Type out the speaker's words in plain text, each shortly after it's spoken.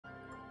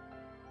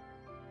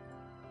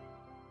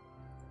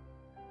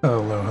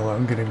Hello, hello,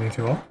 good evening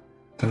to you all.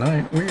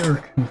 Tonight we are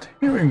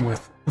continuing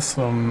with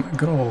some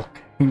good old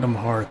Kingdom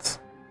Hearts,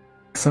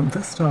 except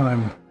this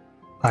time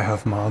I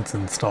have mods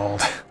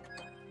installed.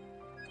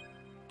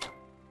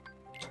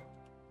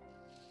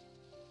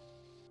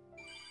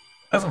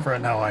 As of right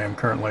now, I am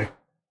currently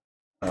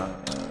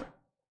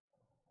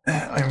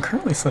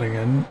sitting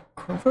in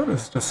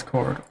VODS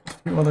Discord with a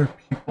few other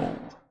people.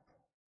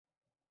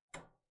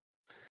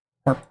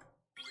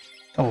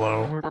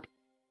 Hello.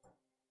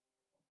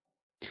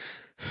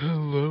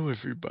 Hello,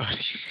 everybody.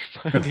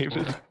 My Good name is.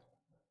 lord.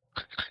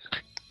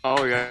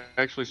 Oh, you're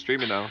actually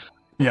streaming now.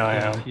 Yeah, I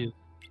Yeah, am. yeah.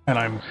 And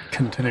I'm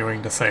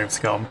continuing to save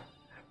scum.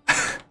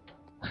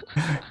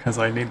 Because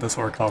I need this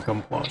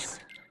Orichalcum Plus.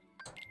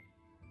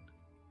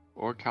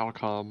 Or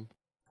Calcom.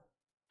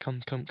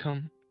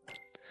 Come.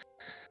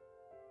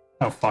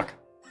 Oh fuck.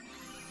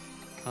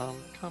 Come.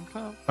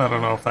 I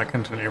don't know if that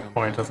continue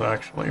point is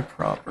actually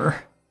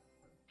proper.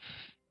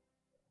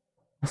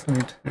 I just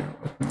need to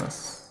open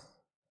this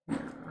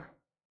here.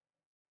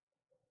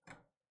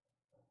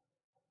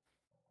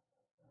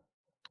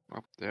 Oh,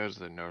 there's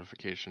the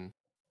notification.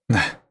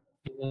 Yeah,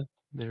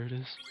 there it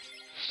is.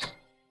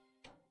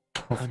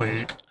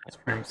 Hopefully,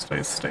 stream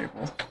stays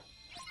stable.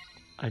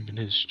 I'm in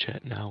his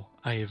chat now.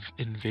 I have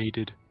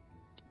invaded.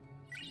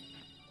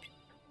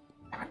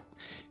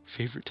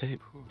 Favorite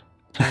tape?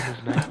 Time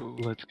of night.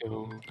 Let's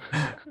go.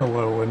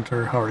 Hello,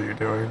 Winter. How are you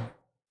doing?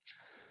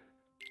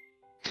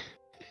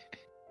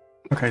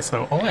 Okay,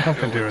 so all I have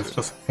to do is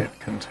just hit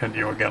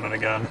continue again and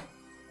again.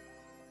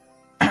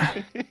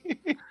 I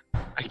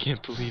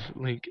can't believe it,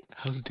 Link.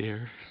 How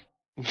dare.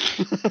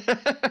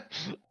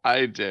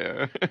 I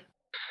dare.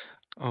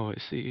 Oh, I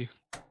see.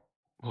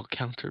 Well,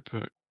 counter,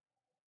 but.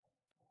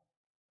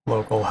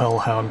 Local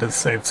Hellhound is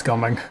save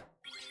scumming.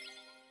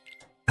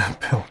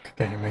 Pilk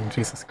Gaming,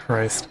 Jesus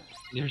Christ.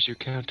 There's your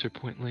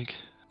counterpoint, Link.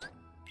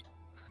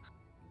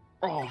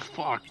 Oh,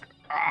 fuck.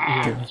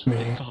 Yeah, Give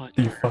me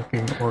the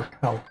fucking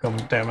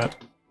Orichalcum, damn it.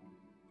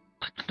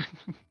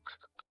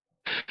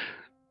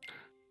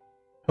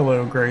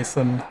 Hello,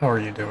 Grayson. How are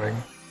you doing?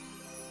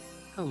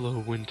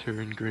 Hello, Winter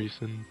and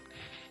Grayson.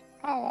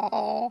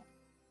 Hello.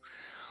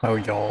 How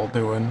y'all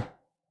doing?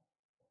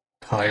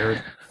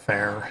 Tired?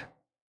 Fair.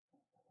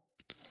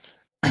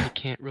 I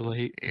can't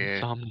relate. Yeah.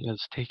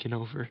 Insomnia's taken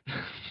over.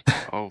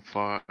 Oh,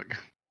 fuck.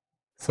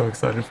 So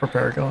excited for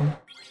Paragon.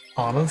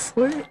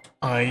 Honestly,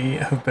 I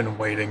have been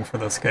waiting for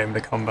this game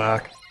to come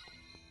back.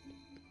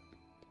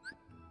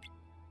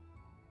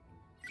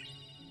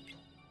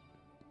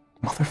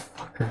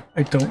 Motherfucker,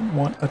 I don't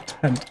want a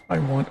tent, I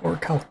want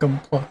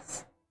Orichalcum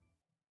Plus.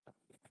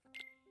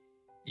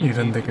 You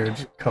didn't think it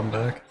would come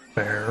back?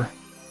 Fair.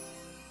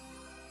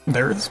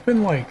 There's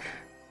been like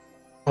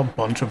a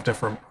bunch of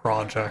different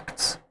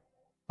projects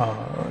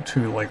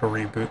to like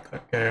reboot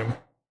that game.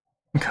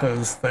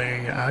 Because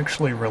they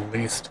actually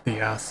released the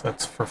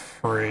assets for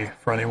free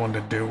for anyone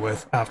to do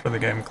with after the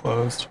game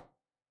closed.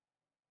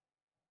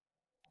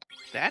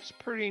 That's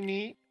pretty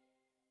neat.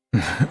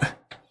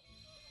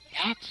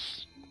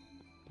 That's.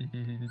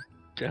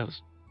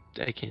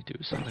 I can't do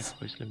a Sonic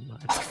voice, never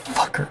mind.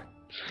 Motherfucker.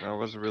 That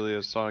wasn't really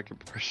a Sonic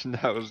impression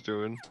that I was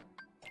doing.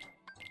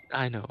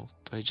 I know,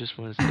 but I just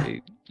want to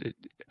say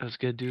I was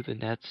gonna do the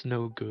that's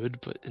no good,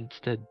 but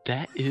instead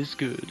that is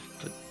good.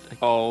 But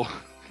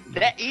Oh,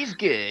 that is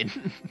good.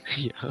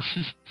 Yeah.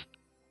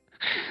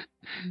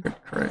 Good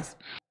Christ.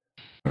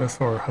 I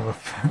saw her have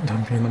a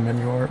dumpy in the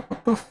menu art.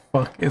 What the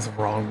fuck is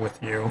wrong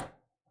with you?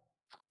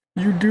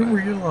 You do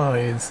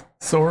realize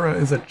Sora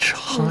is a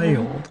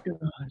child.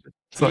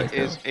 He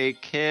is a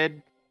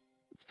kid.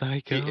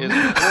 Psycho. He is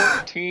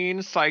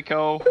 14,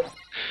 psycho.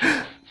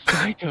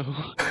 Psycho.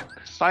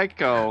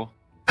 Psycho.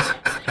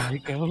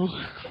 Psycho.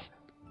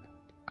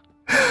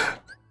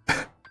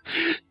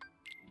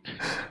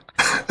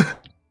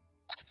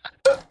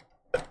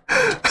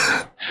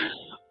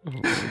 Oh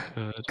my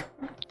god.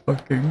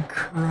 Fucking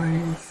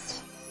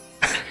Christ.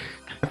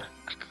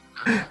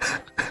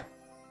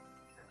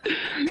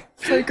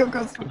 Psycho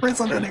goes to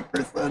prison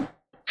 80%.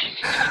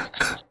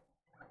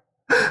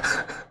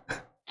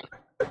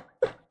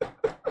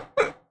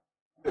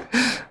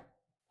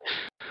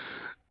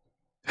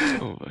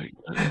 Oh my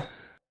god.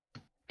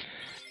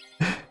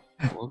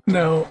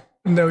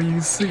 No,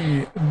 you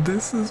see,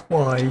 this is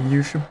why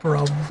you should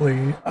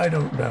probably, I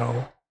don't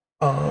know,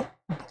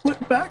 pull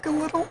it back a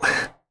little.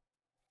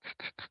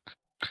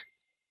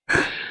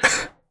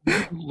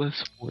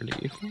 Less horny.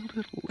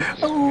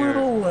 A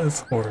little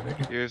less horny.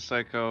 Here,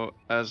 Psycho,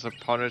 as a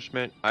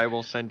punishment, I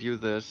will send you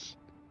this.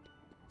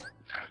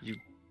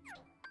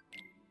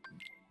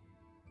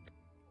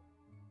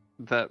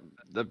 The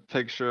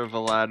picture of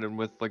Aladdin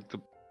with like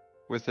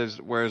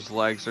where his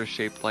legs are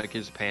shaped like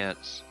his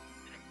pants.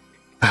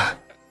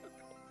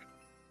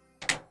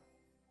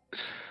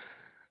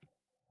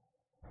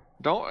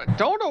 Don't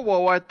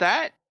know at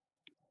that.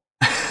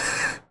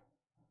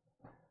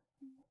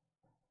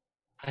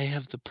 I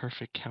have the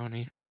perfect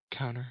counter.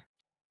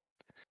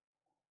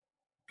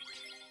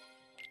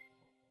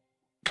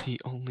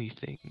 The only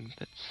thing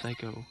that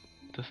Psycho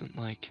doesn't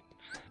like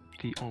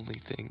the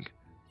only thing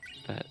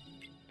that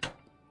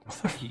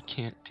he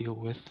can't deal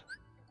with.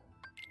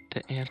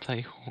 The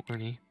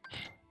anti-horny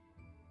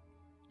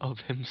of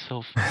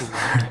himself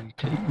blocking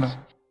tits.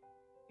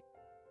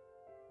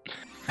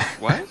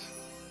 What?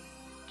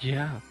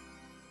 Yeah.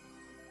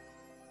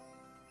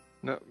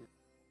 No.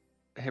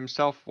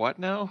 Himself what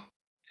now?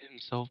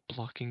 Himself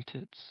blocking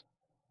tits.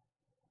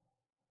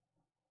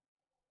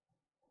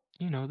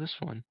 You know, this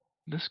one.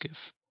 This gif.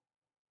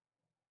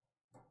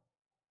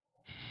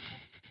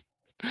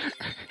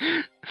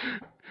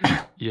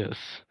 Yes.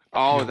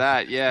 Oh, Feel-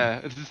 that,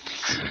 yeah.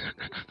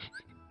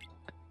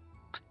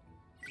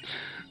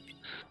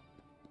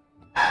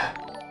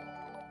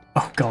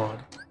 Oh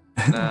god.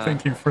 Nah.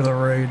 Thank you for the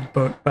raid,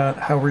 Boat Bat.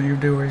 How are you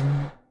doing?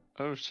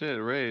 Oh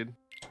shit, raid.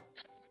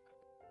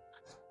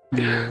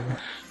 Yeah.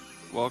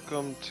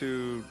 Welcome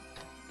to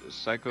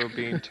Psycho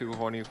being too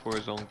horny for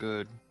his own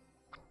good.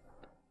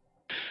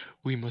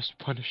 We must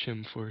punish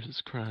him for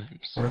his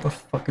crimes. Where the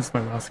fuck is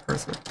my mouse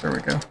cursor? There we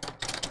go.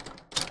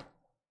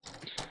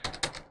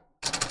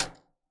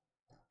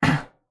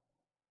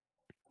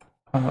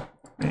 Let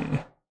me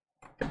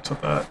get to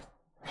that.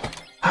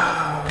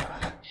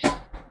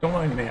 Don't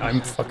mind me,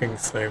 I'm fucking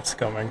save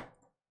scumming.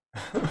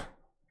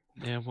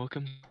 Yeah,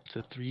 welcome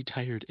to 3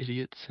 tired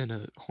idiots and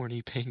a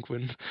horny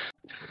penguin.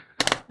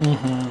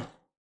 Mm-hmm.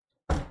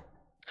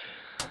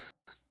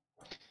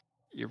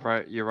 You're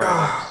right,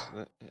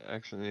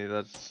 actually,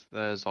 that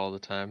is all the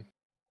time.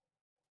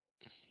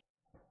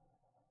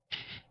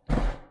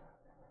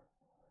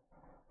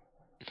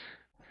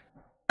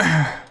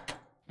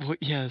 Well,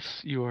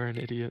 yes, you are an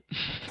idiot.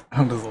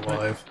 I'm just But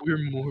alive. we're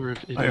more of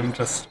idiots. I am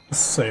just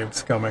save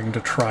scumming to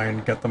try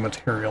and get the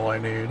material I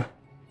need.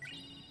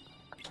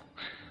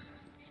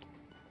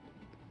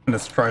 And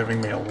it's driving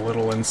me a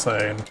little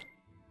insane.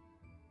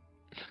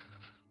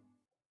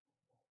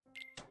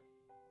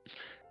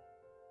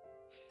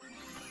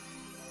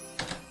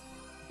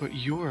 But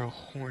you're a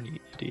horny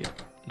idiot.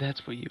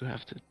 That's what you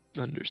have to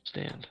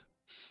understand.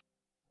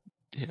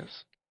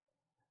 Yes.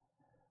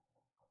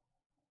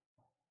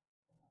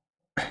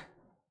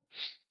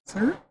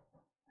 Sir?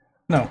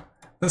 No,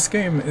 this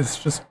game is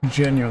just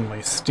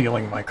genuinely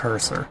stealing my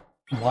cursor.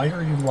 Why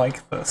are you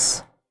like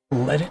this?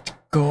 Let it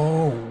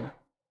go.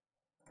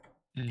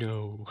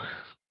 No.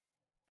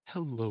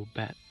 Hello,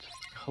 bat.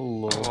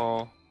 Hello.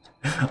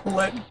 Oh,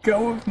 Let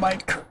go of my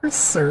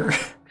cursor.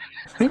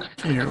 Thank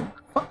you.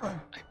 Fuck.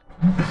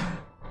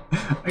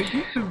 I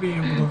need to be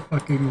able to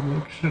fucking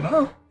look shit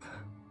up.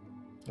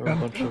 There are a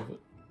bunch of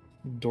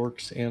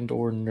dorks and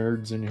or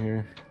nerds in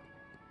here.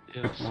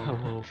 Yes,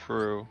 hello.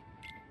 true.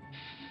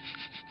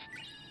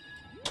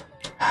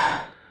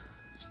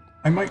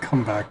 I might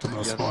come back to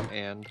this Yes, one.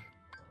 and.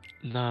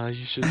 Nah,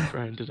 you should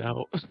grind it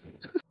out.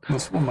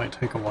 This one might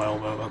take a while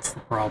though, that's the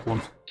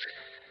problem.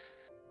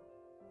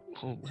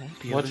 Well, won't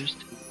the What? others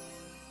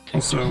take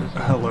Also, just as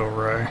long? hello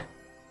Ray.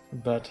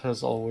 Bet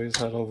has always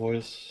had a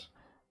voice.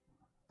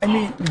 I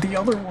mean, the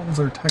other ones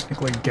are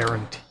technically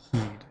guaranteed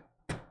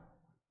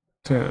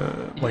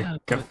to, like, Yeah,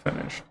 get but-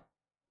 finished.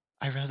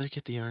 I'd rather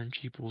get the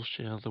RNG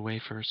bullshit out of the way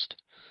first.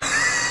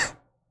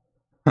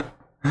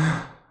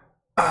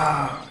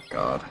 Ah,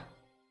 God.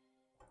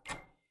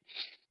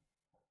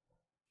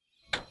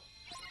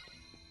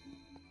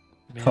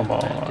 Man, Come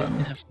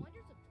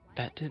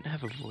Bat didn't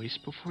have a voice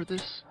before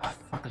this? Ah,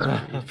 That's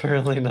fucker. weird,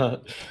 Apparently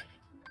not.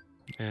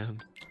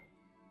 man.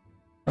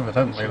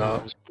 Evidently Someone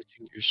not. was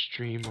putting your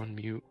stream on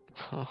mute.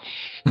 Huh.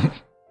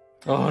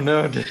 Oh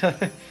no, did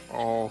I?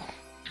 Oh,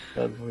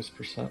 Bad voice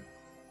percent.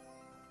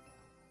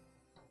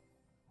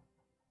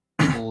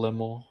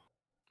 Limo.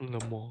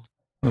 Lamar.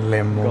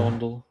 Limo.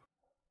 Gondel.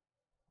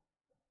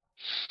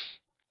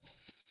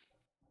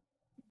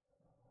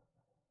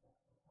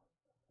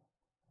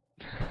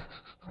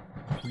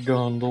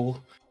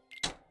 Gondel.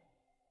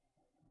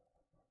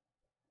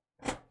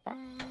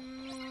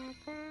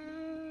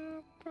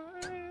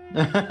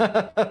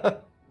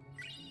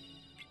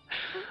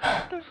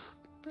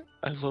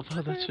 I love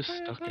how that's just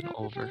stuck in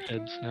all of our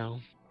heads now.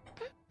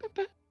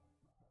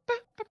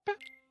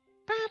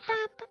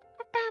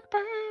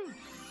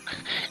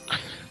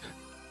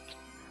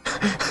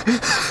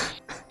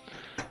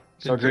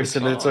 So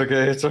Grayson, it's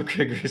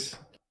okay, Grayson.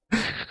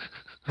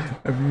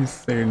 Have you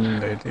seen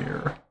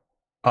Nadir?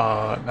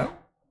 No.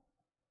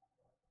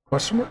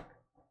 Question mark?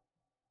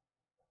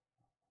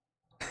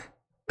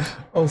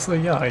 Also,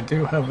 yeah, I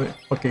do have a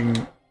fucking,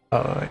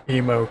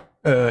 emote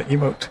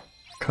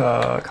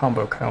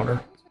combo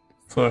counter.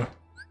 So,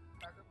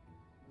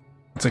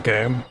 it's a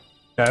game.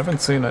 I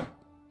haven't seen it.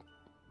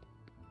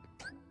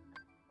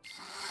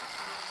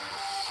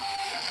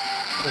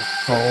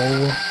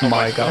 Oh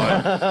my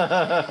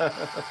god.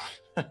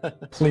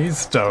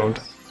 Please don't.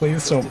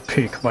 Please don't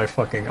peak my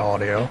fucking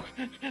audio.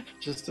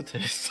 Just a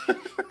taste.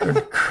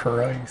 Good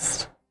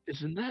Christ.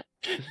 Isn't that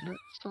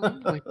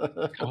song like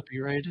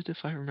copyrighted if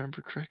I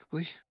remember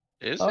correctly?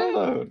 is I don't it?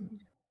 know.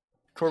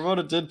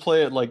 Corvoda did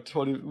play it like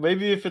 20.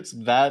 Maybe if it's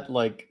that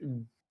like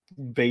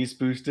bass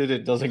boosted,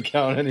 it doesn't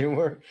count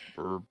anymore.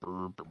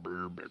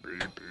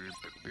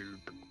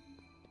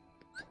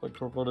 but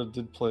Corvoda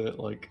did play it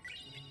like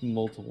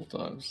multiple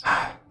times.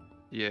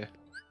 Yeah.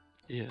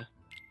 Yeah.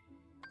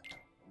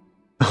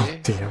 Oh, Yeah.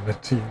 damn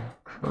it, you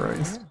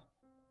Christ.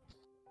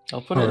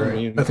 I'll put it in Alright,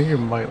 memes. I think you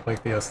might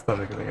like the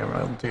aesthetic of the game.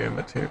 I'll DM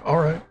it to you.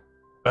 Alright.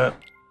 Bet.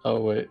 Oh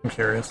wait, I'm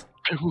curious.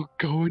 I will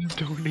go and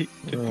donate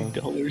Wrong. $50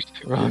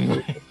 to Wrong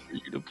Corvoda way. for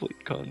you to play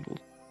Condal.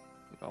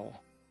 No.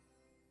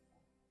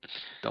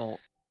 Don't.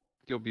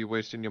 You'll be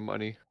wasting your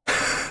money.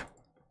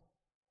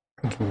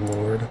 Good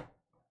lord.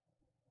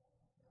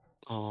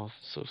 Oh,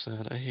 so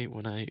sad. I hate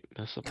when I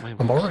mess up my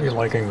I'm already license.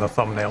 liking the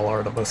thumbnail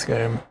art of this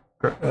game,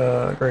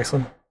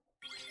 Grayson.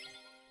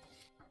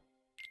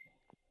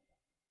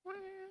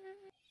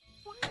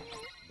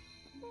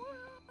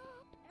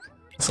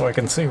 So I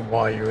can see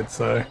why you would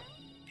say,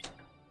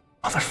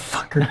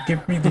 "Motherfucker,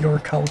 give me the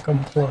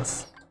Orichalcum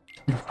Plus,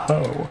 you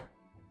hoe."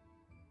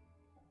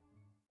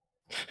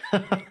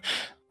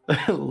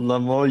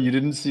 Lamo, you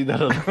didn't see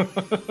that.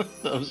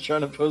 I was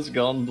trying to post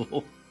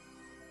Gondel.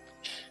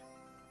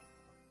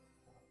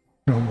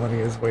 No money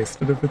is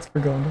wasted if it's for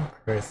Gondor.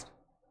 Christ.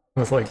 It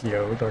was like,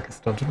 yo,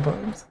 Darkest Dungeon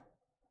vibes.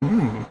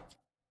 Hmm.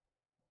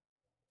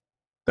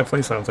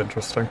 Definitely sounds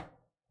interesting.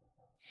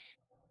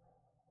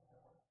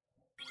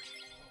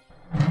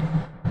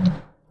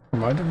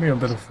 Reminded me a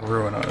bit of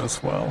Ruina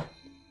as well.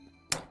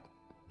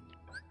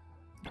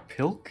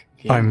 Pilk?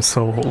 Game? I'm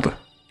sold.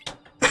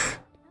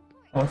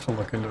 I'll have to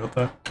look into it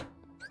though.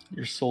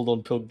 You're sold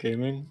on Pilk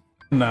Gaming?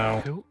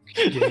 No. Nope.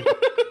 Yeah.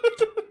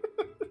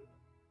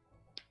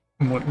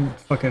 What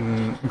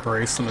fucking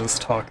Grayson is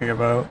talking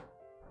about.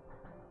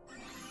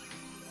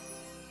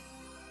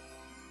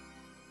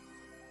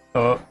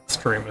 Oh,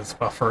 stream is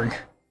buffering.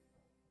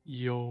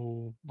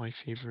 Yo, my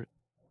favorite.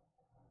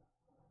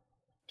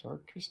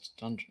 Darkest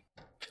Dungeon.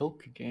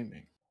 Pilk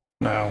Gaming.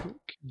 No.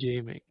 Pilk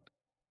Gaming.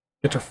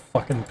 Get your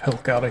fucking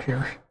pilk out of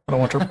here. I don't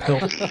want your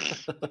pilk.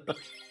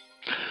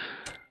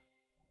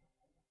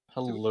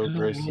 Hello, Hello.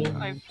 Grayson.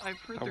 I've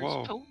heard there's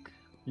Hello. Pilk.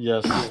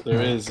 Yes,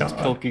 there is. It's God.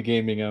 Pilky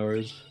Gaming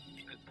hours.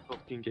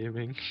 Pilk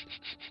Gaming.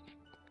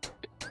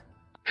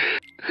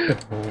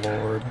 Good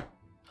lord.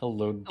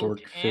 Hello, Pilk Dork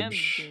and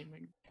Fibsh.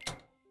 gaming.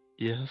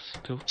 Yes,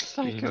 Pilk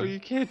Psycho, Gaming. you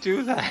can't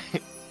do that.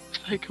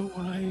 Psycho,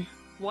 why?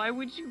 Why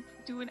would you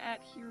do an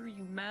at here,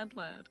 you mad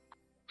lad?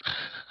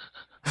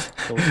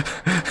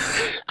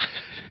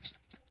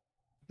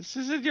 This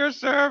isn't your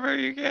server,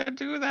 you can't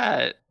do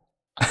that.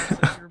 So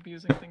you're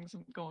abusing things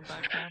and going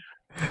back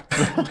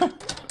now.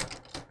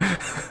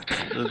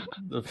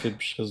 The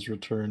Fibsh has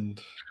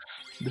returned.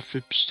 The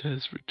Fibst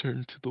has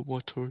returned to the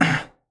water.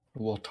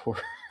 Wator.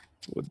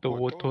 The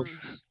water.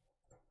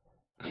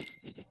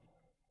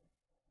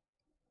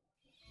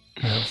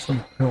 Have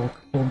some milk.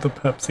 Hold the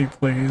Pepsi,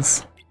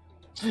 please.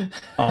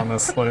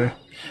 Honestly.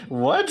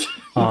 What? You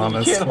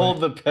Honestly. can't hold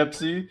the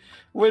Pepsi?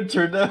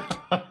 Winter, no.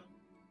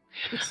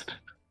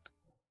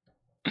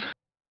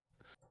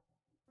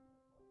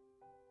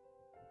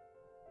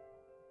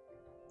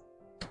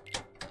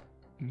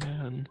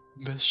 Man,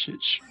 best shit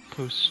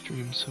post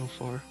stream so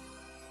far.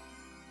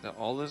 Now,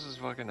 all this is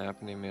fucking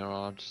happening,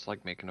 meanwhile, I'm just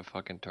like making a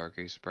fucking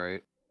turkey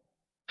sprite.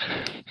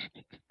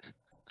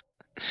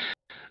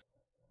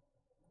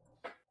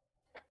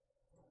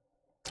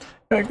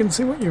 I can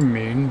see what you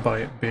mean by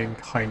it being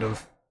kind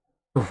of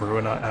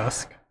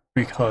Ruina-esque,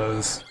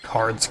 because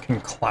cards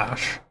can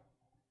clash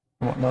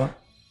and whatnot.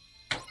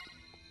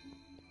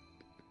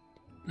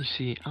 You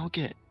see, I'll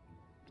get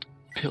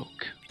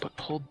Pilk, but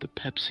hold the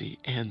Pepsi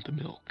and the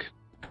milk.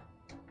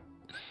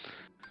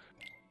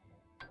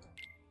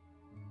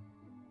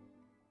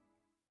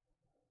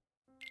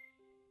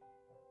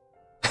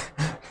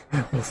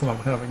 Listen, I'm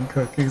having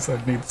cookies.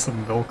 I need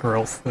some milk or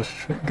else this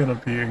shit gonna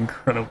be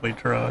incredibly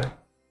dry.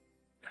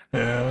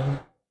 Yeah.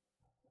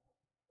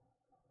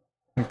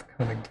 Like the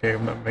kind of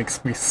game that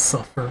makes me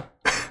suffer.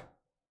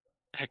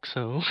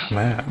 EXO.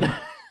 Man,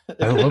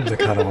 I love the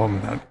kind of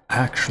woman that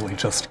actually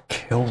just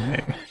kill me.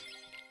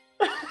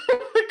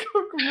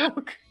 Coke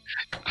milk.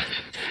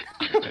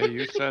 Hey,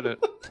 you said it,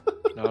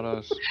 not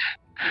us.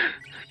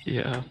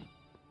 Yeah.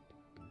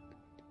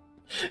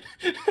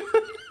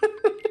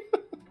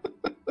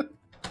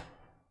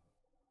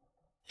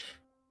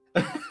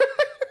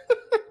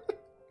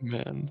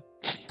 Man.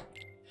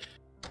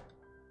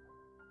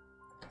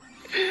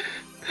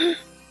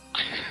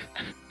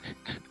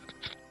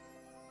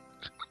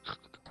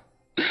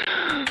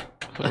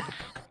 Oh,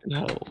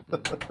 no.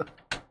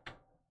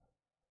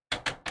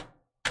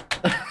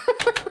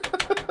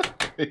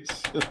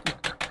 Grayson.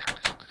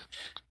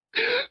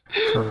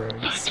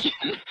 Christ.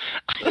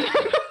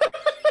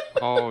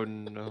 Oh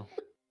no.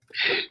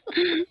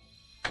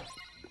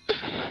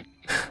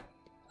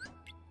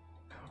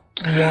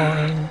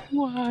 Why?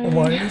 Why?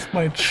 Why is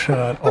my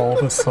chat all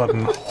of a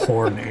sudden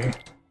horny?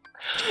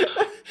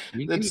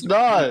 It's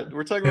not.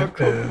 We're talking about It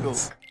Coke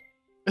is.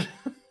 milk.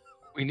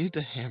 We need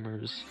the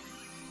hammers.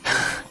 Where the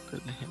fuck are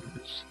the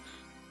hammers?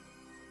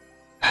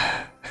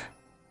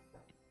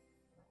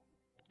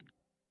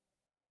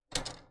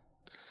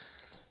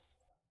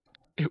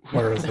 It was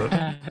Where is it?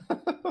 bad.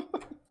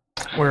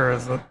 Where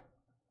is it?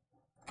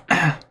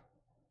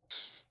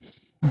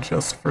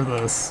 Just for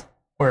this.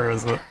 Where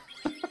is it?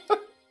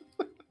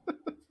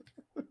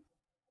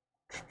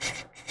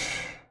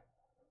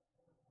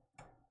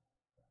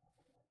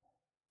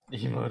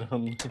 Emote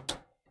only.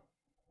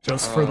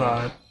 Just for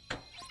that.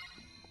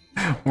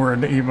 We're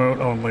in emote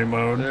only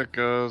mode. There it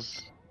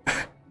goes.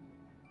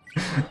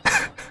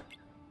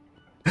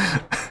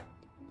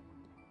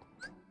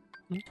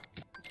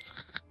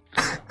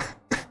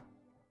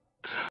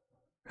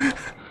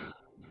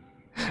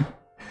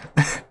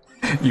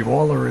 You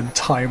all are in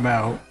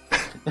timeout.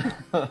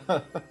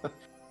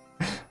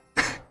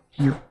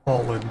 You're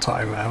all in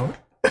timeout.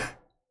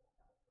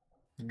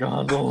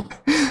 Gondle.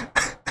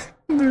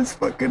 There's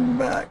fucking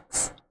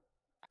Max.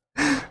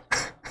 My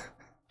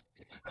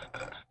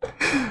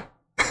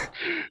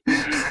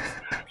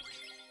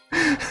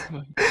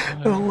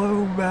God.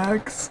 Hello,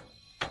 Max.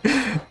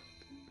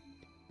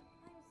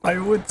 I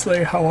would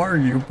say how are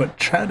you, but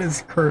Chad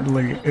is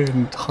currently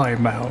in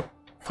timeout.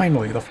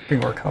 Finally, the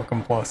fucking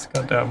Orcalcum Plus,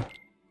 goddamn.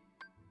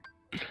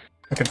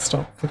 I can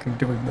stop fucking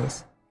doing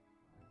this.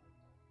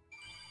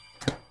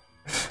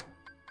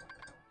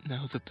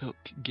 Now the Pilk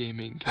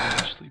gaming can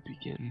actually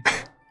begin.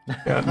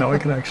 Yeah, now I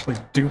can actually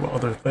do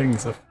other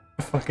things if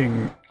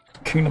fucking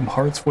Kingdom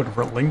Hearts would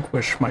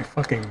relinquish my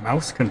fucking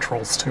mouse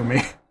controls to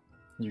me.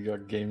 You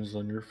got games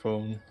on your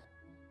phone.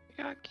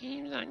 You got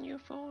games on your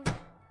phone.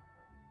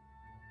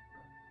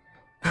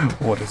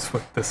 What is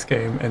with this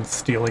game and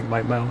stealing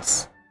my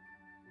mouse?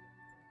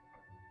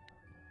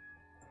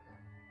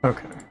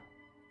 Okay.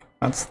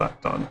 That's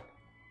that done.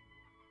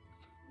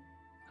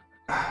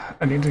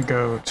 I need to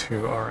go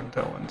to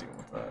Arendelle and deal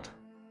with that.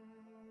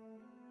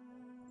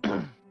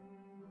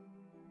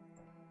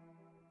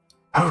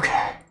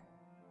 Okay.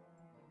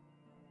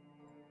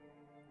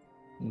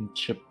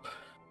 Chip.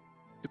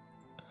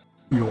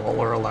 You all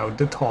are allowed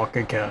to talk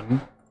again.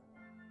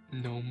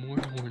 No more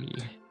horny.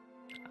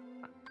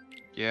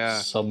 Yeah.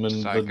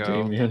 Summon the psycho.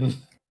 Damien.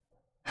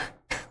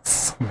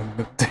 Summon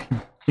the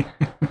Damien.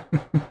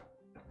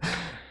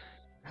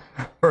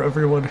 For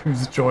everyone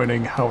who's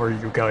joining, how are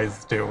you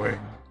guys doing?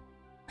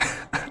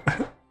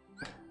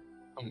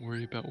 Don't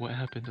worry about what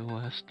happened in the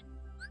last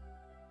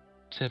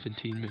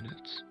 17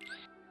 minutes.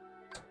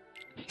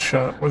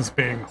 Chat was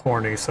being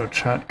horny, so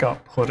chat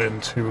got put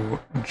into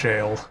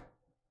jail.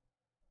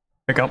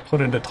 It got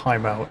put into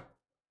timeout.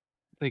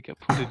 They got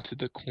put into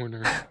the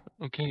corner,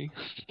 okay?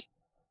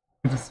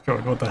 I just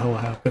joined what the hell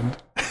happened.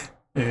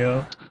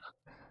 Yeah.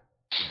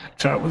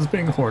 Chat was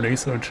being horny,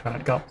 so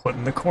chat got put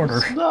in the corner.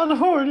 It's not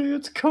horny,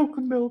 it's Coke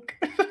milk.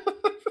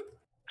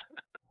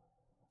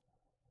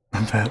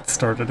 The bat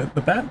started it.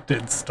 The bat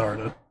did start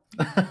it.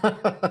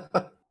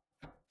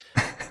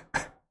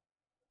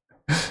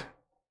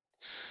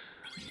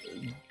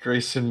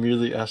 Grayson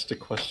merely asked a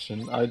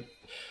question.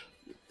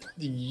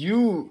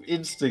 You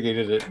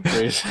instigated it,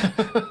 Grayson.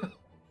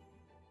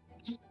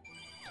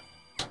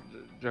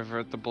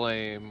 Divert the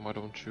blame, why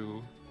don't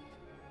you?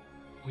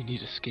 We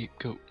need a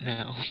scapegoat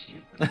now.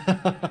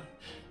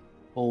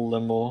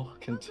 Limo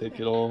can take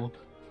it all.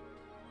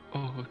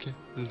 Oh, okay.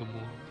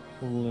 Limo.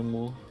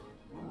 Limo.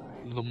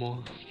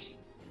 Limo.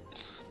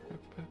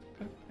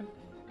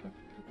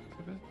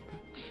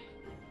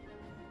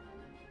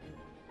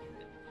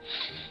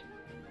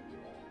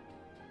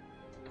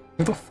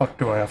 Who the fuck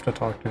do I have to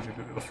talk to do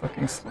the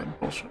fucking sled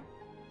bullshit?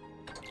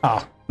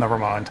 Ah, never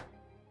mind.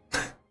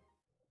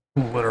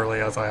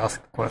 Literally as I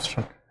asked the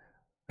question.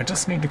 I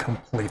just need to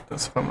complete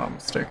this if I'm not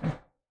mistaken.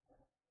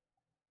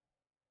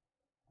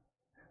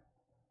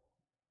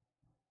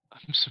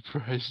 I'm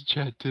surprised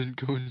chat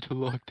didn't go into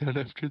lockdown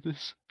after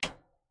this.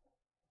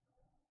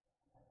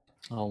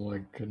 Oh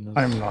my goodness.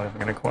 I'm not even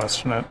gonna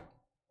question it.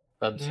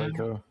 Bad Yeah.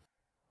 psycho.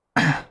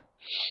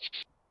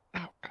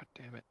 Ow, god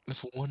damn it. If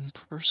one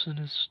person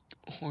is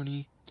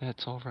horny,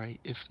 that's alright.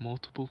 If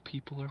multiple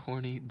people are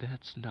horny,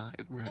 that's not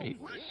right.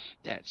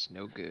 That's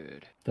no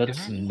good.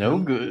 That's Yeah. no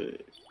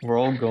good. We're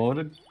all going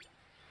to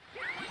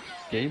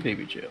gay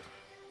baby jail.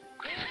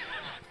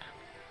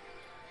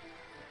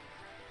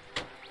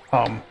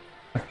 There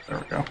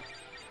we go.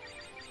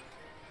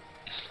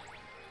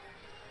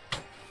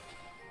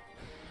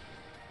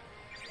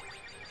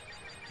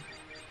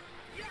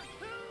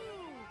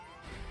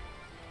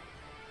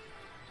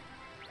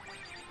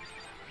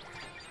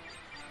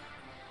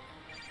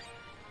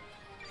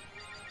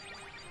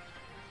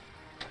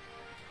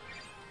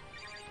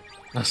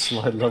 A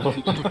slide level.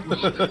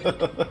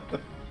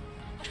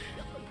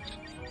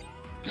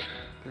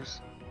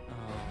 There's...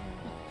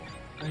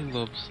 I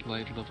love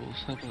slide levels.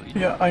 How about you?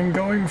 Yeah, I'm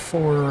going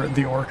for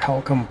the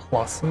Orcalcum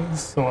Pluses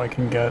so I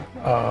can get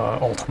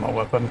Ultima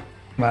Weapon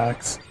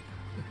Max.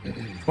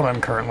 That's what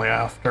I'm currently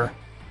after.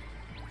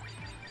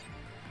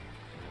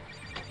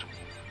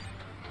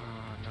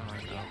 no,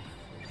 I know.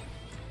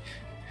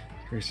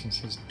 Grayson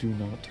says, do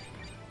not.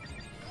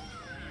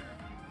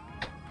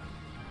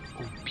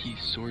 OP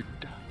sword.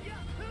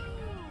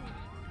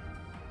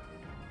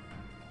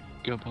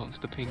 Go bounce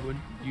the penguin.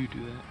 You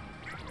do that.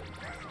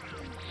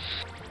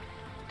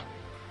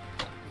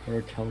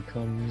 Or Cal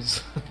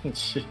comes.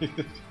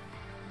 Jeez.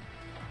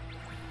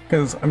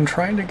 Because I'm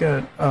trying to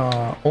get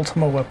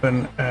Ultima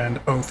Weapon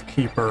and Oath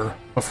Keeper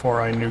before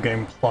I New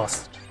Game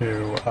Plus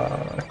to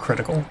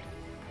Critical.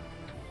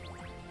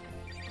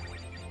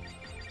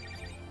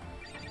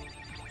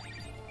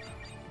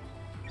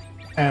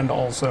 And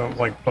also,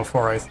 like,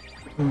 before I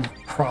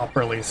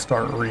properly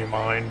start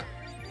Remind.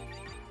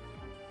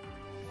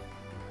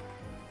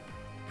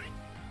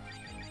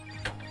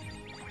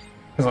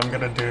 Because I'm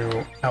gonna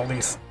do at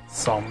least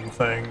some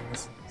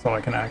things so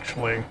I can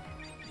actually,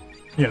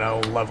 you know,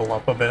 level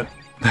up a bit.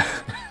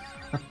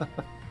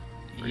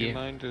 Yeah.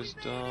 Reminder's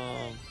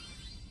dumb.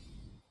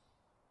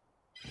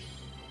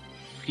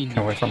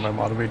 Can't wait for my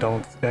mod to be done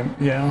with this game.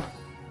 Yeah.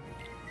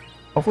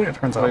 Hopefully it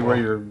turns out Like well.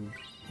 where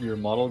your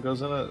model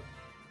goes in it?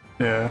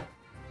 Yeah.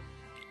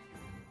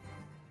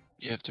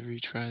 You have to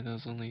retry. That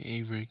was only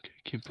A rank.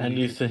 I can't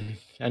believe it.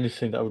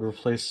 Anything that would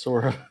replace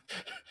Sora.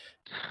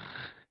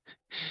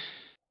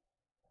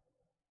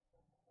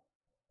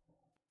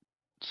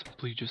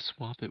 Simply just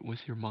swap it with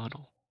your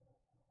model.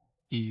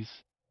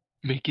 Ease.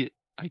 Make it.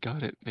 I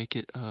got it. Make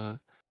it.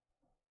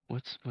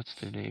 What's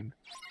their name?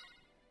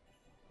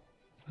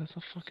 What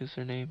the fuck is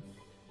their name?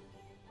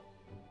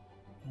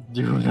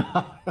 Do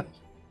not.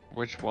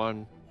 Which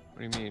one?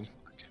 What do you mean?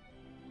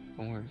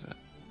 Don't worry about it.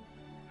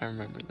 I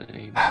remember the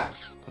name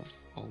of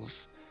all of.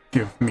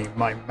 Give me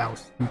my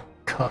mouse, you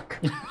cuck.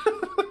 There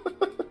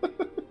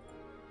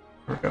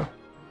we go.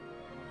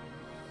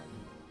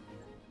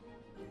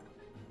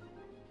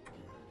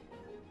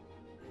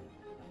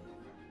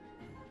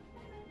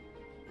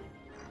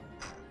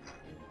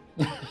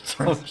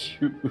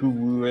 Don't you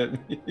woo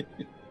at me.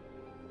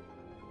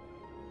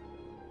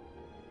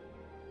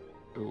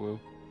 Ooh.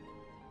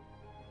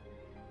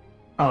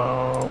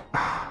 Oh.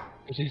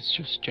 It is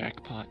just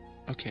jackpot.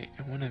 Okay,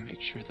 I want to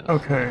make sure that.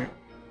 Okay.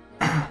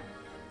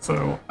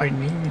 So I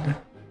need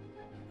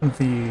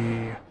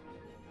the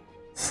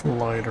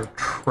slider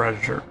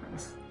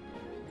treasures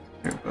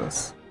to do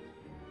this.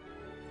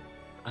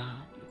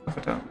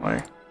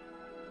 Evidently.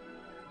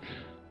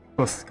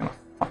 This is gonna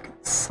fucking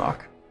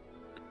suck.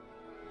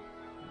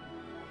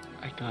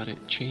 I got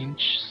it.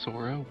 Change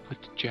Sora with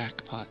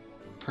jackpot.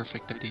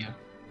 Perfect idea.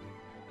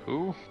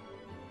 Who?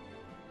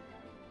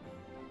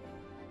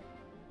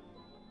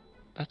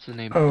 That's the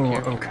name of Oh, the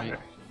character, okay. right?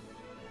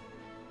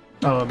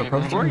 The Okay, What are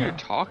Prodigy? you Yeah.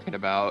 talking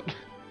about?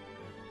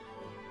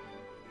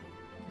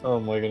 Oh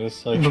my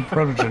goodness, like The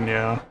Prodigy,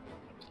 yeah.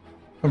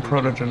 The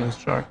Prodigy is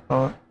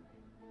jackpot.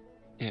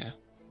 Yeah.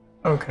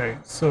 Okay,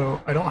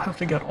 so I don't have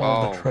to get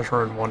all of Oh. the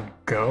treasure in one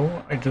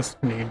go. I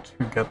just need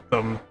to get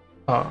them,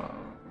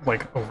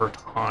 like, over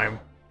time.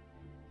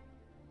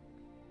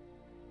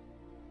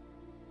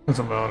 That's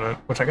about it.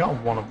 Which I got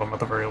one of them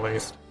at the very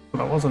least. So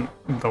that wasn't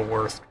the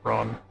worst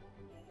run.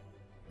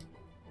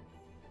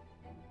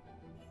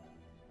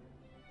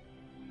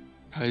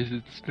 How is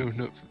it still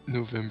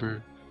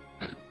November?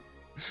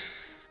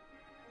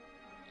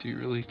 Do you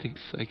really think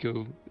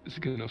Psycho is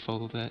gonna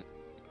follow that?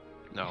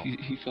 No.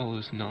 He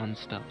follows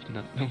non-stop,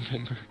 not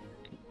November.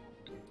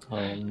 oh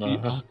The no.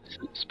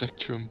 opposite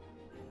spectrum.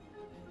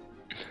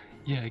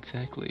 Yeah,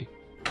 exactly.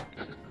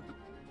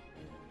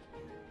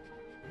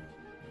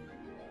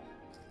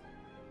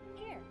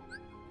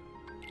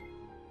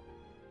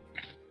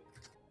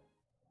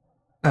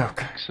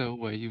 Okay. So,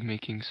 why are you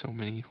making so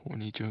many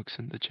horny jokes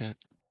in the chat?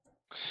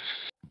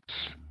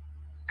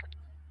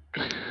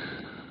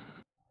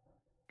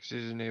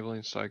 She's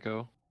enabling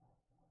Psycho.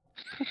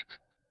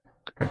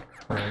 Good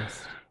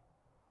Christ.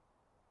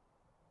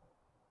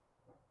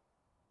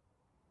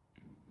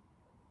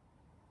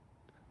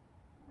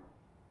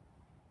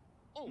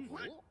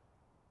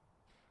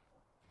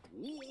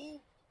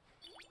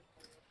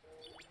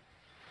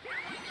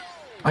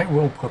 I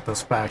will put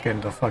this back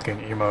into fucking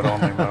emote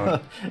only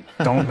mode.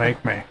 Don't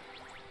make me.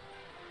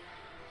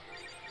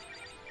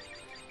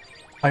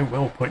 I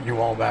will put you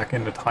all back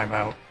into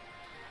timeout.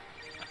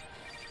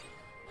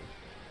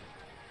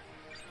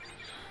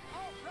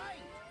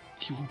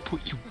 He will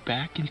put you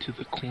back into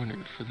the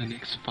corner for the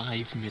next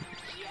 5 minutes.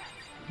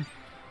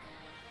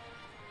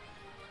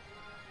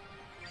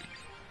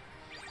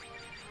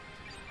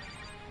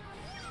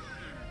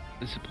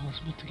 Is it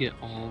possible to get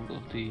all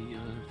of the,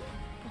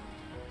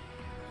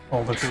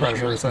 All the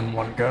treasures in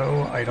one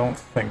go? I don't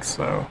think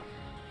so.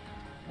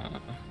 uh,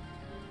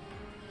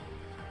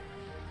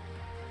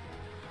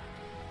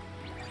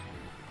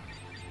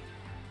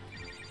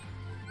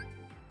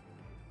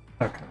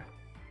 Okay.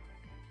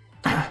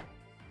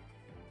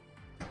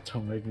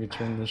 Don't make me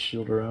turn this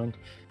shield around.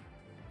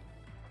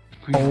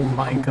 Oh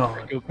my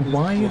god.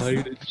 Why is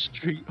it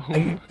straight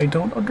home? I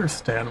don't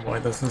understand why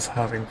this is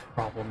having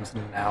problems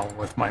now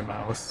with my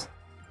mouse.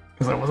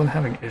 Because I wasn't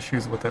having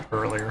issues with it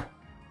earlier.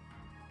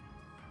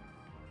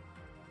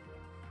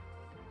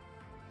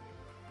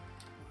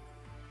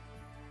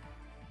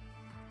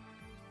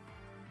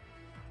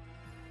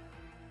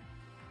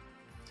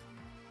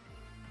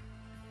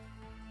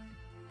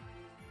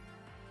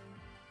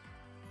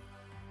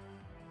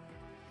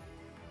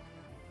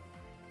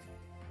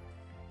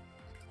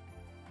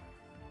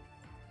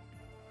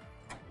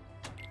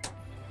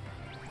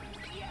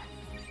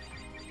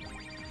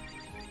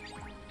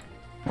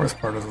 Worst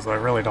part is I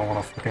really don't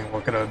want to fucking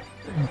look at a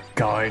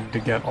guide to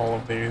get all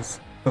of these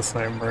the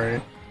same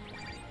rate.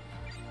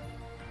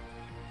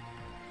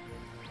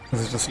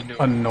 This is just You know-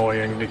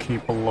 annoying to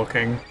keep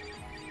looking.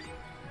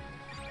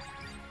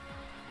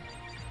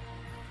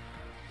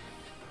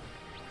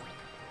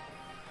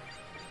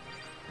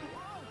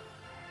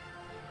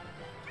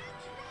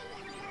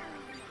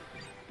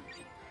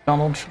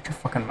 Donald, shut your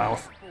fucking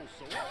mouth.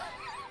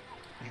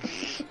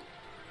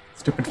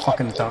 Stupid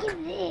fucking duck.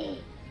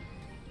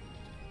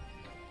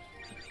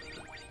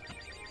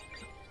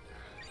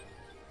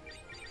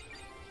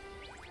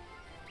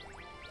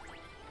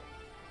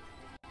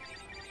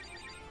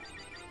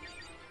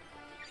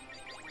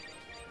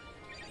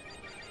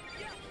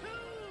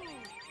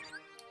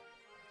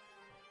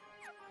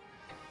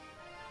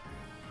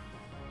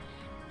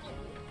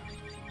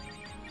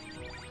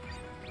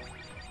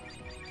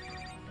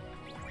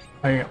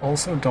 I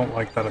also don't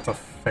like that it's a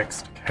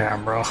fixed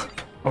camera.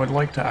 I would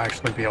like to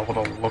actually be able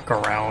to look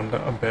around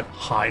a bit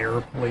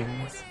higher,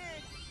 please.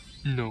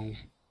 No.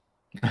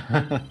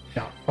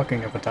 Yeah,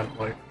 fucking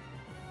evidently.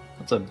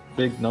 That's a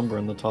big number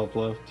in the top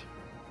left.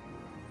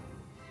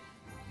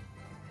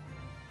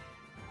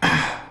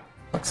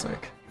 Fuck's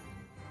sake.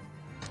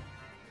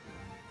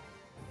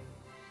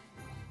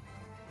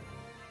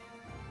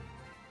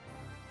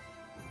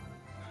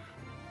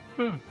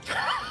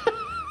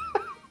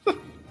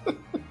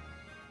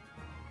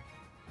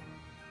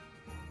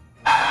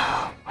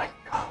 Oh my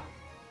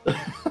god.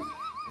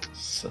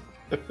 So-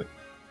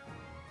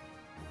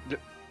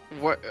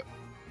 What?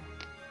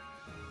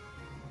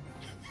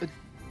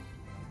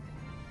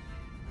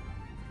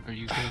 Are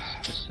you guys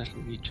just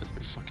sending each other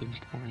fucking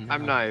porn?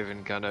 I'm now? not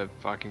even gonna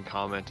fucking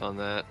comment on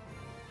that.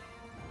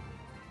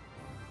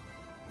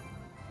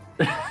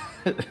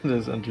 It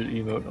is entered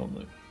emote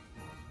only.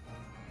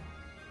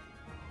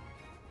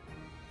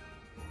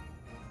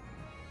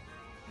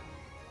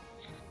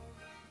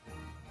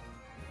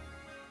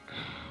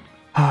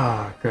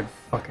 Ah, good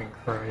fucking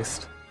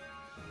Christ.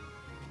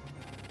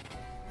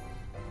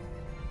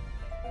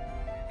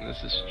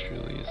 This is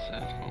truly a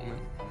sad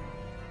moment.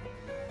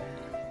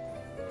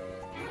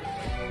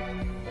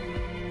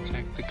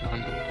 Check the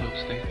gondola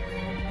posting.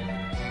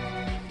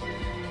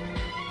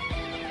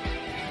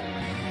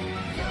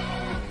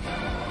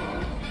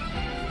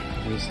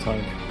 It is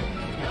time.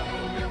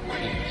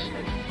 Yes.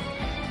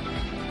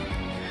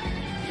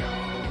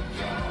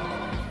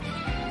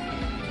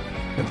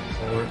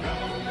 Good lord.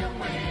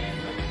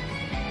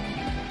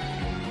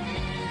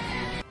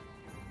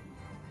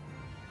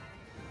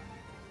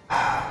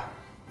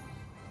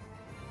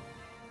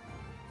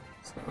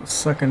 So,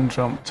 second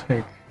jump,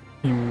 take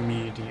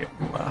immediate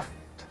left.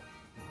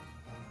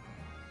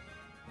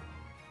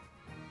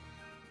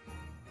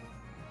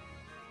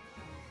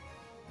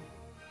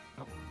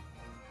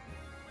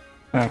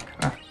 Okay.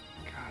 God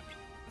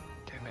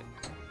damn it.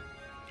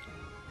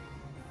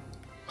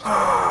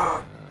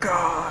 Oh,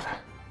 God.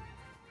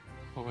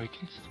 Oh, I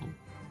can still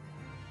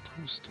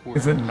post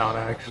Is it words. not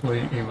actually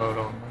emote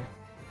only?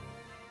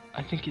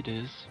 I think it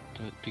is,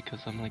 but because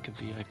I'm like a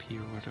VIP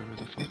or whatever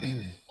the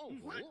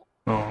fuck.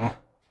 Oh.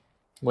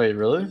 Wait,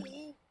 really?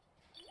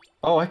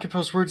 Oh, I could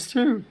post words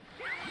too.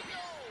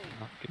 I'm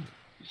not gonna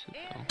use it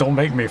though. Don't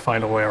make me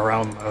find a way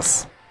around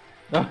this.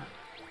 Ah,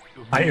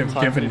 I have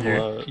Time given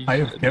people, you I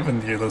have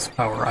given you this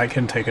power. I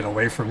can take it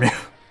away from you.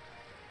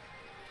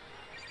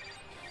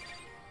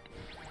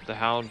 The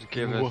hound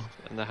giveth, Whoa.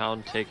 and the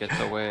hound taketh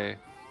away.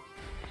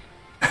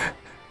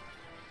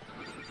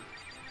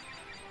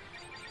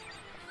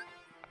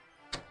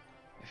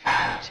 If you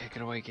want to take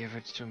it away, give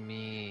it to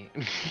me.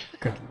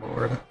 Good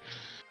lord.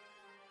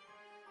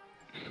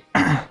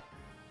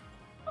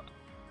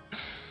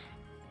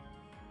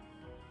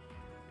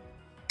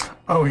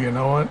 Oh, you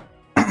know what?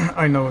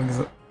 I know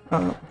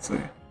let's see.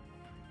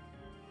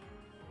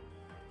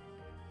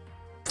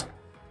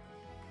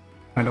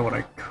 I know what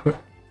I could.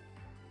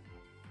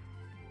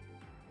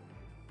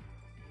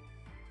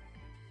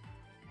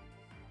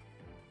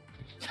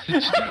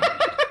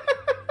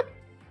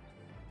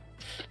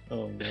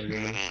 oh my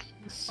gosh.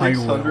 I will.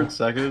 600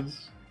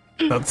 seconds?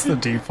 That's the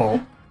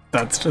default.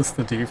 That's just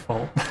the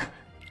default.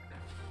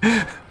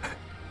 And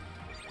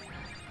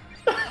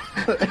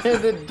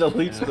it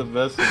deletes the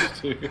message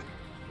too.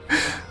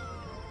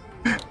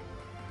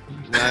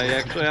 Nah, you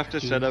actually have to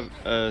set up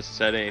a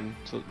setting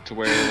to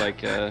where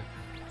like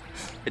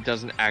it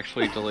doesn't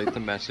actually delete the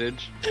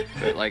message.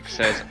 It like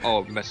says,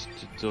 "Oh, message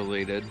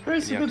deleted." And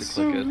Grayson, you have that's to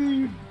so click it.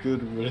 mean.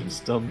 Good riddance,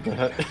 dumb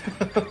bat.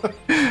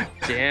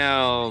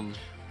 Damn.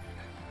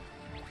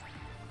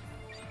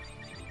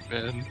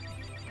 Man,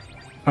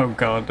 Oh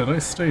god, did I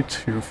stay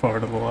too far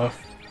to the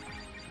left?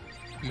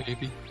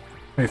 maybe.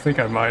 I think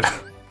I might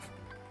have.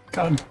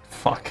 God,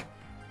 fuck.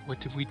 What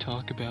did we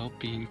talk about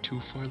being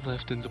too far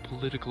left in the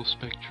political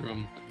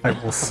spectrum? I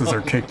will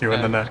scissor kick you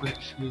in the Bad neck.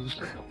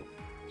 places.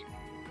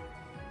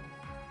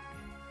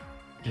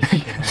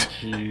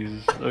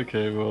 Jeez.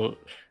 Okay, well,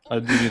 I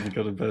do need to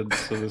go to bed,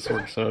 so this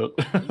works out.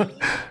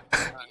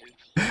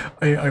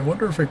 I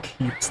wonder if it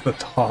keeps the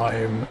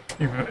time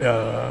even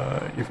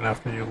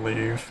after you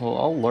leave. Well,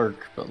 I'll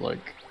lurk, but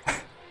like,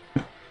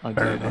 I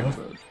Fair do enough.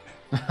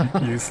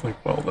 but... You sleep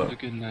well Have though. a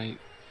good night.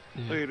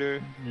 Yeah.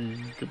 Later.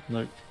 Good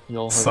night.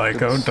 Y'all have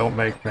Psycho, good, don't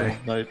make me.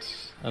 good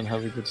night, and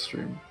have a good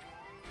stream.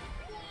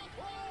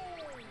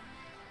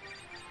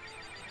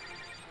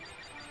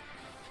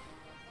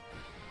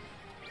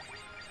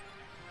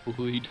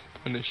 Bullied,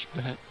 punish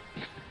that.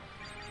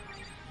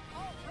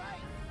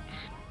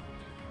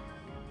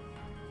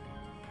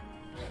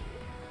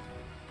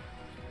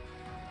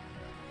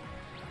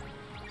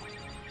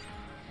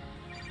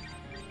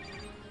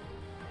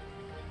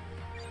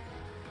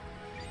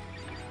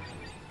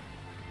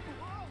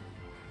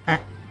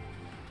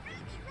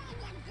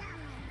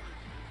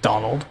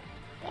 Donald,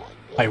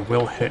 I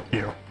will hit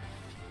you.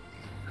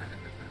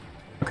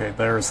 Okay,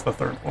 there's the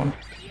third one.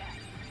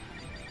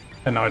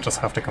 And now I just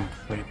have to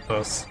complete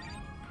this.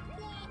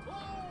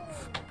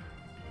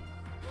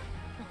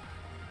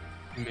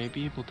 You may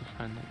be able to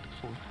find like the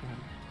fourth one.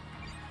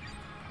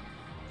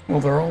 Well,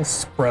 they're all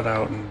spread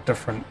out in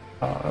different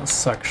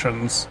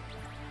sections.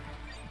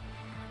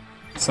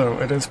 So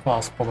it is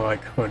possible that I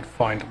could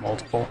find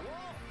multiple.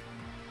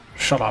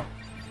 Shut up.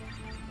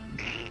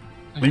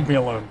 Leave me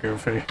alone,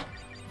 Goofy.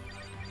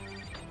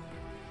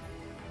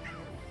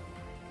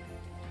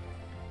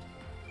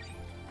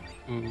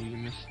 Ooh, you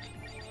missed.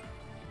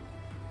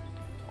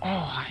 Oh,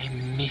 I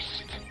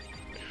missed.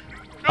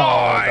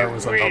 Oh, there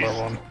was another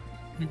one.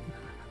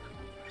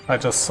 I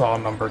just saw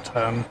number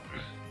 10.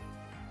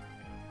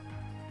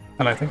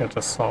 And I think I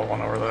just saw one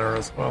over there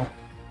as well.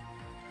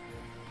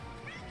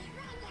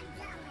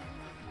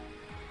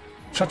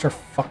 Shut your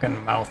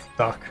fucking mouth,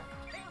 duck.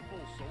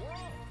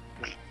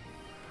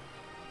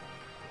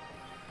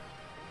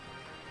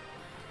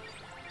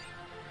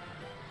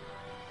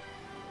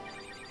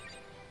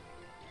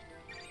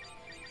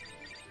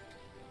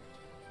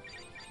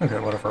 Okay,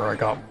 whatever, I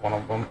got one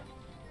of them.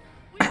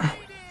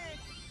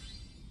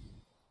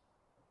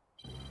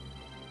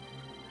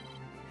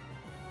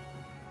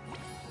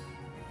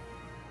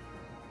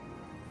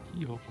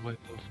 Your web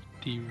of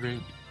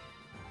D-Ring.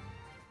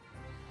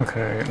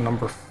 Okay,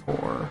 number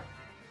 4.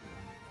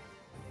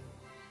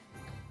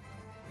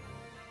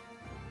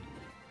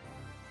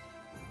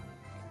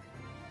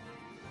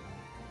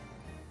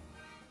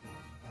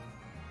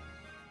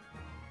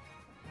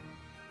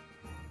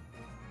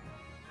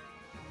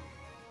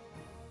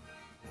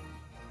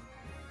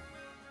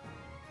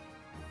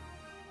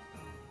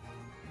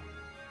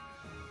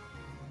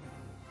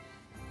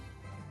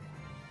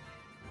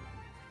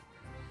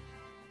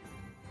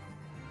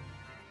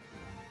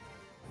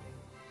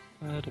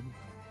 Adam.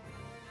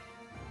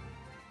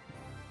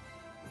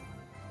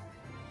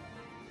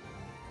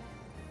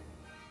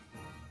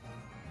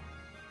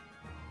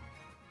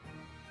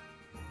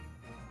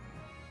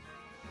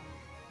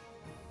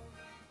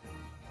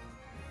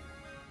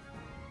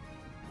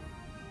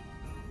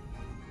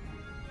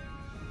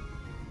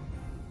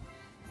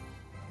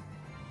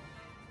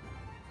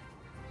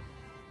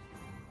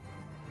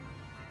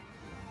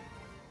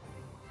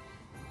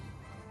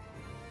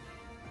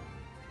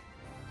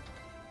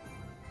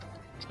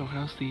 So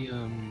how's the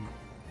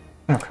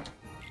Okay.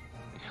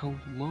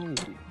 hello,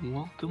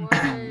 welcome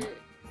to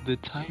the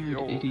Tired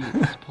Yo.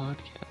 Idiots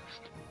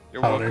podcast.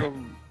 You're Howdy.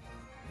 welcome.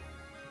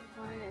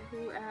 Why?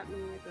 Who at me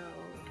though?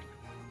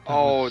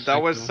 Oh,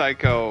 that was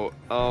Psycho.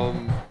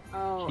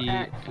 Oh, He-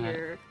 at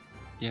here.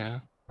 Yeah.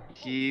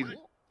 He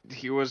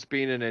was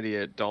being an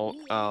idiot. Don't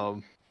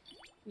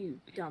You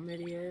dumb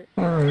idiot.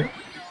 Alright.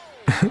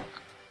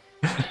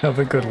 Have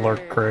a good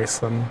lurk,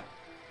 Grayson.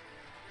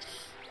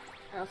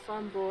 Have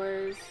fun,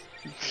 boys.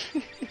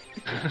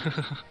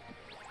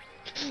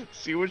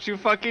 See what you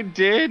fucking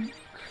did?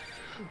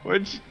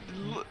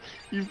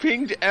 You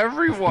pinged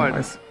everyone.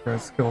 My secret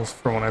skills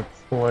for when I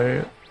play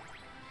it.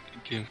 I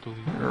can't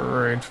believe it.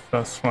 Rage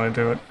fest when I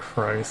do it.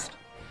 Christ.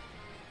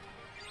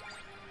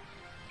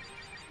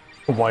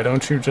 Why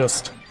don't you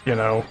just, you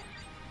know,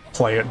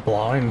 play it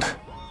blind?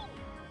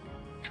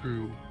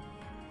 True.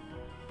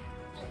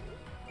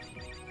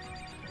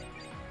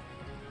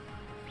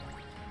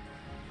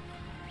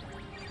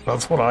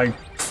 That's what I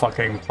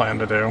fucking plan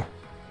to do.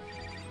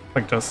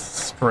 Like, just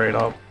straight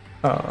up,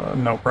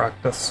 no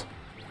practice.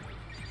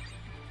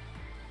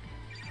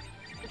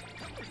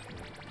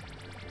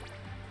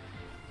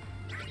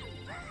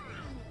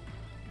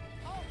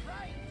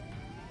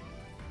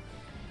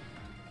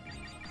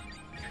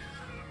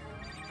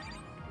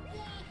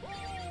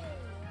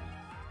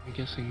 I'm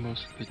guessing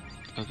most of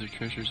the other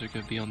treasures are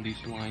gonna be on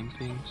these line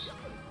things.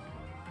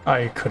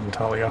 I couldn't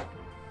tell you.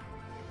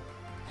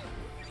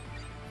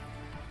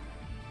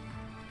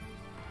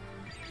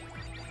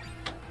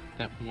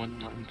 That one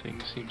line thing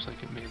seems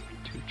like it may lead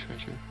to a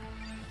treasure.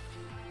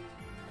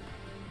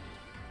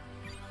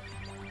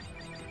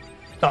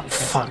 Oh,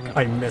 fuck,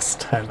 I missed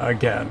 10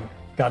 again.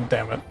 God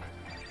damn it.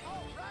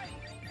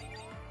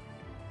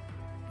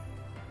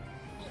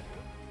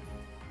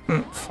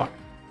 Fuck.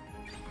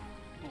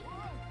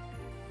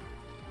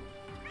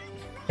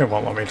 It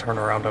won't let me turn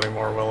around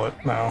anymore, will it?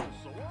 No.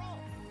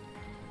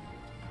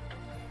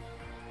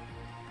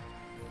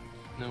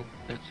 No,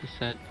 that's the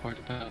sad part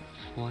about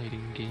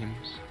fighting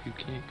games. You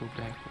can't go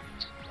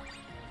backwards.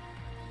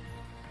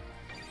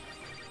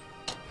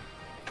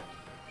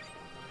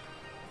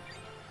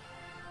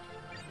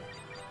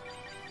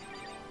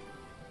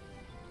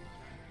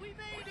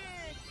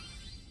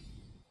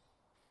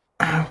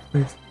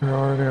 Please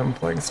priority. I'm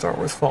playing Star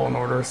Wars Fallen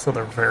Order, so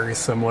they're very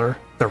similar.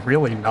 They're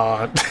really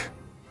not.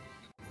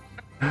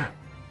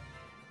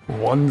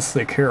 One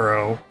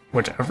Sekiro,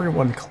 which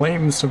everyone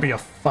claims to be a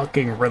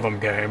fucking rhythm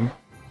game,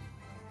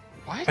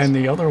 What? and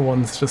the other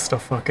one's just a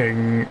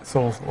fucking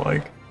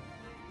Souls-like.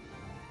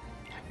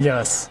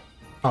 Yes,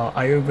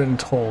 I have been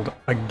told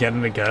again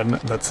and again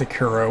that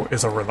Sekiro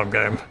is a rhythm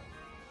game.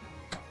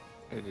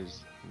 It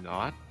is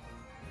not.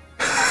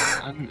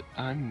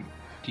 I'm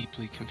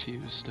deeply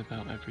confused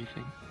about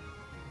everything.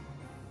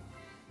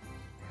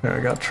 Okay, I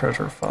got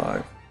Treasure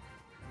 5.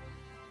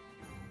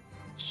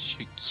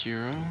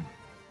 Shakiro?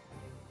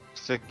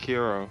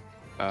 Sekiro.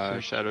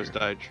 Sekiro. Shadows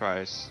Die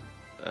Twice.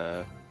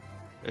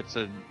 It's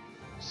a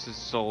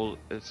soul.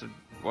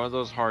 One of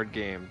those hard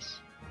games.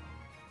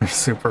 They're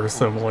super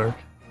similar.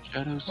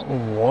 Shadows?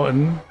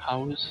 One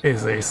How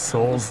is a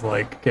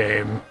Souls-like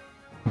game.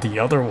 The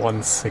other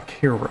one's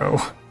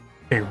Sekiro,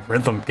 a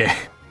rhythm game.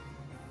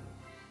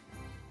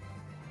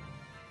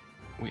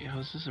 Wait, how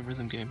is this a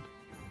rhythm game?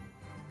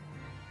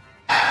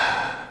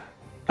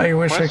 I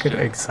wish I could Question.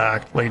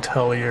 exactly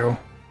tell you.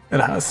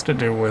 It has to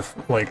do with,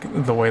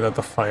 like, the way that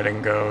the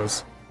fighting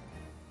goes.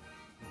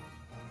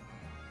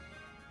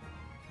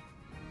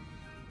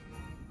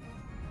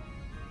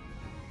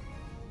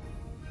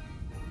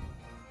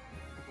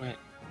 What?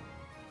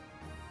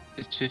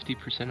 It's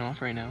 50%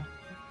 off right now.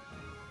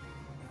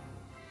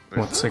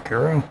 What's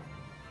Sekiro?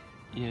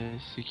 Yeah,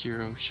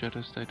 Sekiro,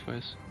 Shadows Die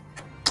Twice.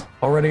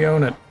 Already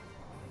own it.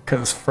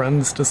 Because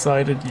friends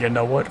decided, you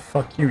know what,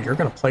 fuck you, you're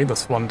gonna play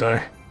this one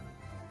day.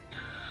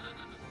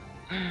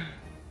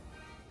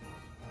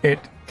 It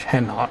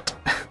cannot.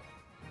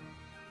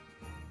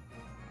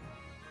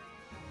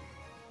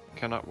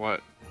 Cannot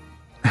what?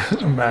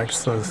 Max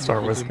says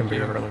Star Wars can be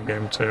a rhythm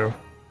game too.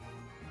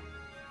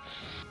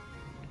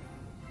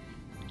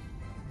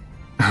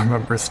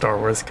 Remember Star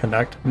Wars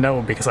Connect?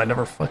 No, because I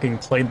never fucking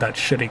played that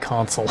shitty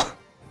console.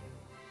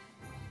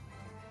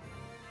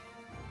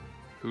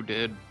 Who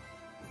did?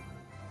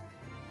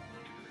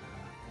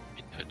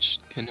 I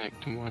touched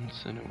Connect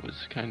once and it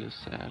was kind of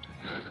sad.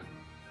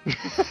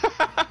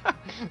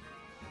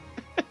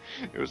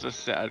 It was a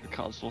sad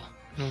console.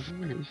 It was a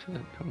very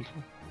sad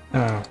console.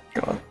 Oh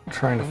god, I'm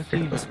trying It to wasn't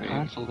figure even this a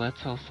console,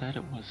 that's how sad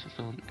it was. It's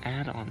an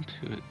add-on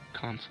to it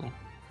console.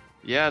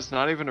 Yeah, it's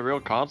not even a real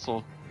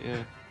console.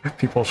 Yeah.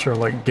 People sure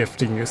like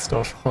gifting you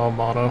stuff, huh,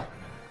 Mono?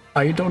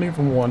 I don't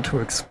even want to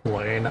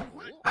explain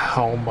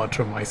how much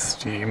of my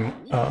Steam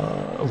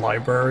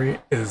library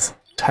is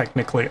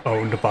technically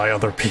owned by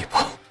other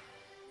people.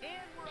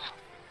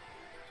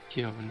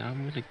 Yo, now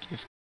I'm gonna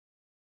gift